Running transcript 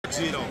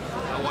Zito.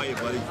 How are you,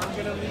 buddy?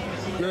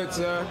 Good,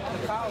 sir.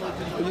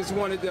 I just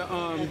wanted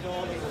to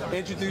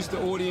introduce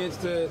the audience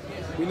to.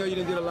 We know you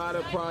did a lot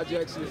of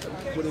projects.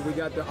 We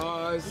got the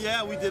Oz.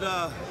 Yeah, we did.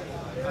 I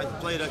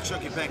played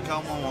Chucky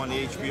Pancamo on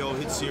the HBO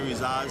hit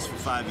series Oz for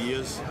 5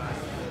 years.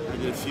 We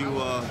did a few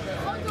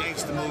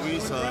gangster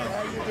movies.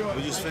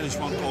 We just finished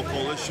one called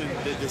Coalition.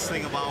 Did this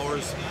thing of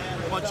ours.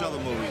 A bunch of other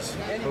movies.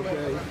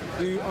 Okay.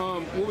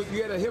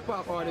 You had a hip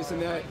hop artist in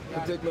that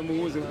particular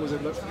movie. Was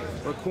it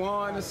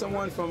Raekwon or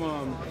someone from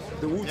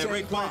the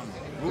Wu-Tang Clan?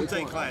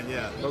 Wu-Tang Clan,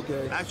 yeah.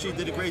 Okay. Actually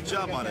did a great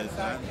job on it,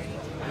 man.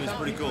 It was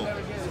pretty cool.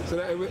 So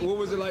what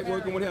was it like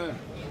working with him?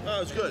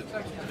 Oh, it's good.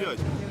 Good.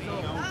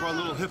 We brought a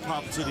little hip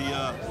hop to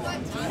the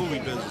movie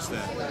business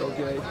there.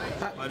 Okay.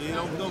 But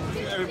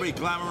everybody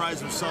glamorizes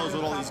themselves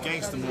with all these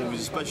gangster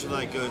movies, especially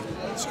like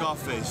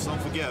Scarface.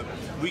 Don't forget,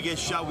 we get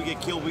shot, we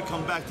get killed, we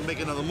come back to make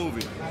another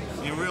movie.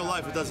 In real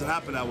life, it doesn't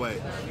happen that way.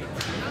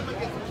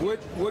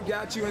 What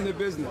got you in the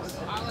business?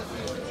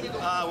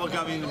 What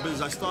got me in the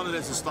business? I started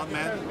as a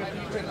stuntman.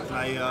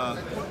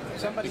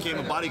 I became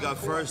a bodyguard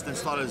first, then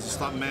started as a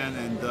stuntman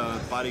and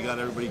bodyguard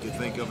everybody could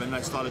think of. And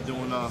I started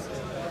doing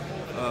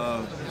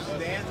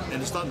in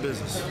the stunt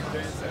business,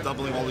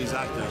 doubling all these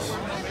actors.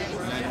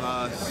 And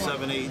then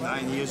 7, 8,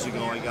 9 years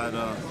ago, I got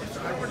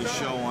the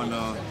show on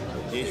the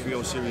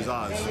HBO series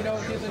Oz.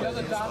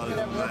 Started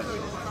doing that.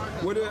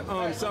 What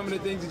are some of the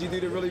things that you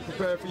do to really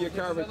prepare for your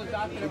character,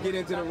 to get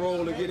into the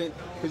role, to get in?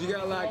 Because you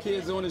got a lot of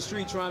kids on the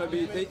street trying to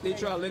be, they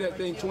try to live that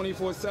thing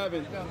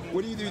 24/7.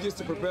 What do you do just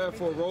to prepare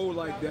for a role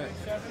like that?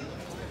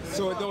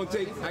 So it don't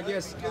take, I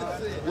guess,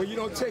 well, you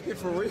don't take it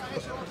for real.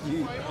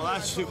 Well,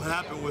 actually what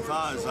happened with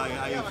Oz,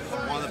 I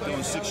wound up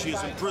doing 6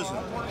 years in prison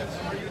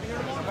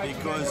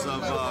because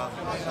of a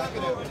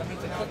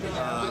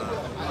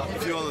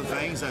few other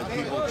things that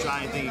people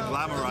try and think it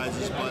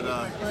glamorizes, but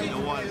you know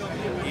what,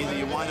 either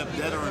you wind up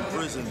dead or in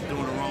prison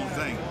doing the wrong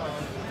thing.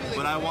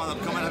 But I wound up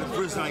coming out of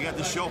prison, I got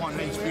the show on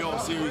HBO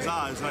series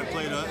Oz, and I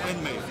played an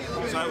inmate.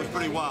 So that was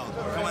pretty wild,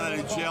 coming out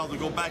of jail to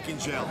go back in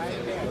jail.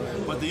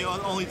 But the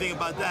only thing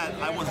about that,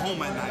 I went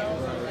home at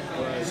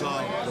night.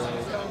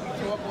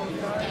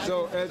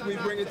 So as we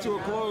bring it to a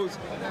close,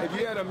 if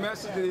you had a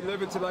message to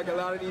deliver to like a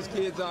lot of these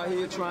kids out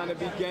here trying to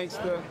be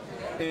gangster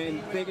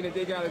and thinking that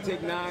they got to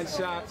take 9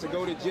 shots or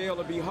go to jail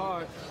or be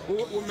hard,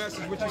 what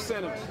message would you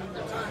send them?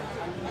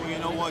 Well, you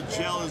know what?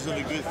 Jail isn't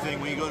a good thing.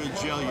 When you go to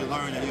jail, you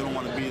learn that you don't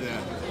want to be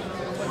there.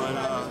 But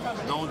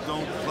don't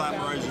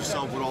glamorize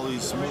yourself with all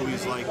these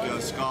movies like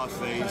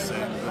Scarface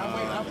and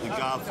The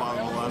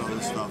Godfather and all that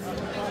other stuff.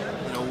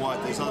 You know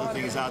what? There's other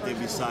things out there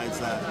besides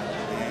that.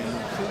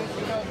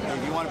 And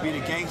if you want to be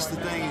the gangster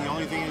thing, the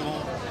only thing you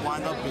won't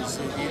wind up is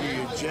either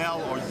you're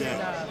jail or dead.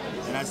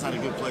 And that's not a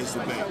good place to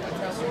be.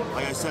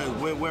 Like I said,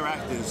 we're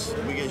actors.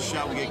 We get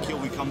shot, we get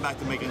killed, we come back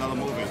to make another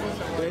movie.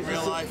 In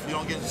real life, you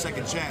don't get a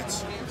second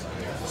chance.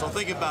 So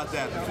think about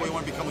that before you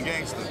want to become a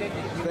gangster.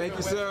 Thank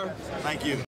you, sir. Thank you.